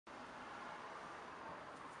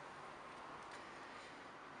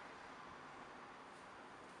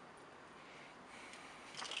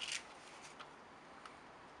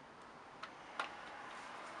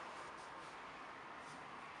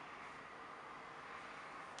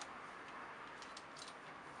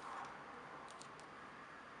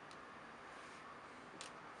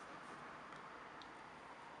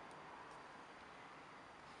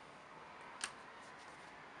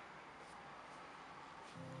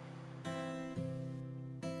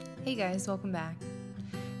Hey guys, welcome back.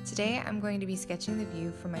 Today I'm going to be sketching the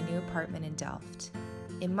view from my new apartment in Delft.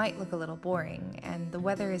 It might look a little boring, and the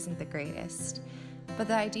weather isn't the greatest, but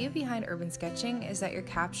the idea behind urban sketching is that you're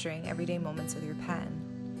capturing everyday moments with your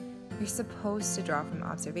pen. You're supposed to draw from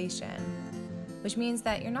observation, which means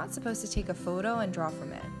that you're not supposed to take a photo and draw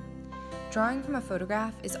from it. Drawing from a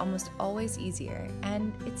photograph is almost always easier,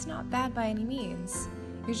 and it's not bad by any means.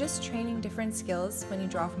 You're just training different skills when you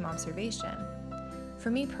draw from observation. For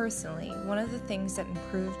me personally, one of the things that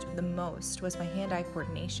improved the most was my hand-eye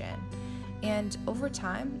coordination, and over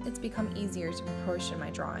time, it's become easier to proportion my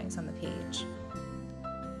drawings on the page.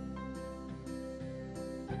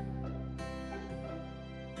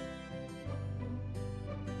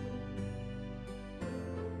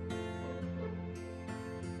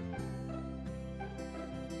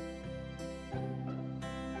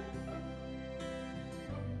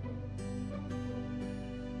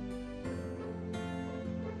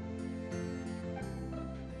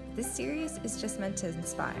 This series is just meant to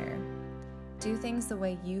inspire. Do things the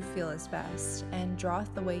way you feel is best, and draw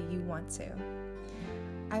the way you want to.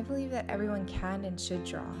 I believe that everyone can and should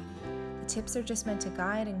draw. The tips are just meant to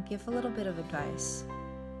guide and give a little bit of advice.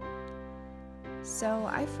 So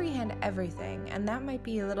I freehand everything, and that might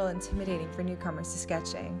be a little intimidating for newcomers to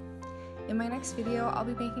sketching. In my next video, I'll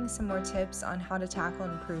be making some more tips on how to tackle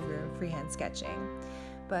and improve your freehand sketching,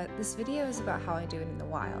 but this video is about how I do it in the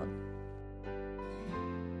wild.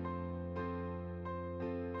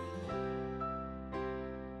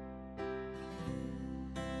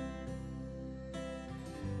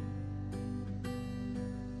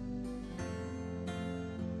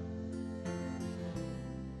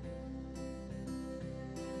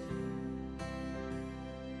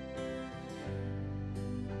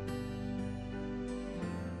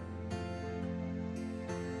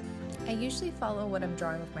 I usually follow what I'm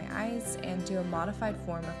drawing with my eyes and do a modified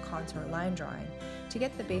form of contour line drawing to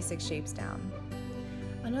get the basic shapes down.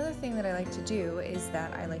 Another thing that I like to do is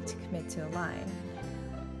that I like to commit to a line.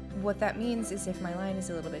 What that means is if my line is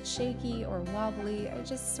a little bit shaky or wobbly, I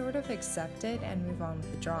just sort of accept it and move on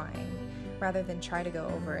with the drawing, rather than try to go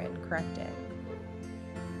over it and correct it.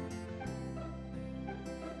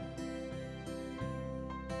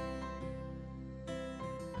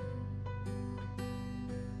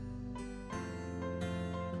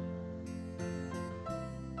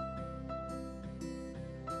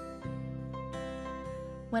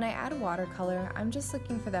 When I add watercolor, I'm just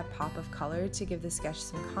looking for that pop of color to give the sketch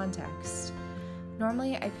some context.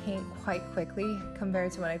 Normally, I paint quite quickly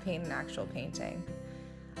compared to when I paint an actual painting.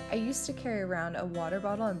 I used to carry around a water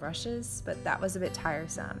bottle and brushes, but that was a bit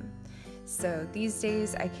tiresome. So these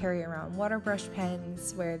days, I carry around water brush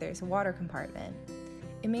pens where there's a water compartment.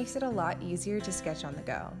 It makes it a lot easier to sketch on the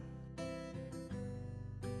go.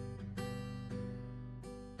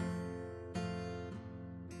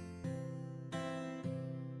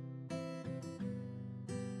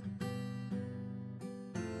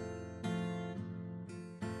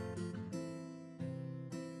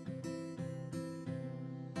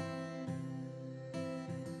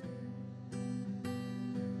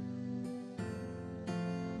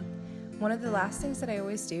 One of the last things that I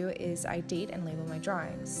always do is I date and label my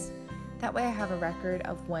drawings. That way I have a record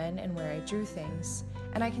of when and where I drew things,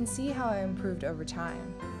 and I can see how I improved over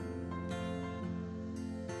time.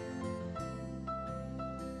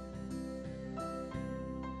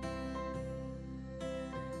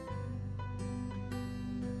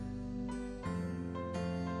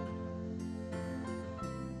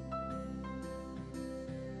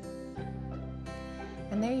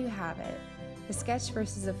 And there you have it. A sketch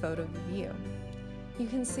versus a photo view. You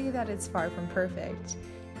can see that it's far from perfect,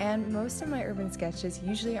 and most of my urban sketches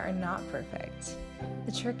usually are not perfect.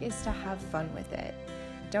 The trick is to have fun with it.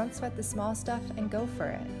 Don't sweat the small stuff and go for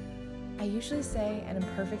it. I usually say an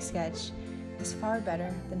imperfect sketch is far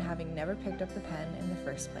better than having never picked up the pen in the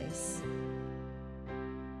first place.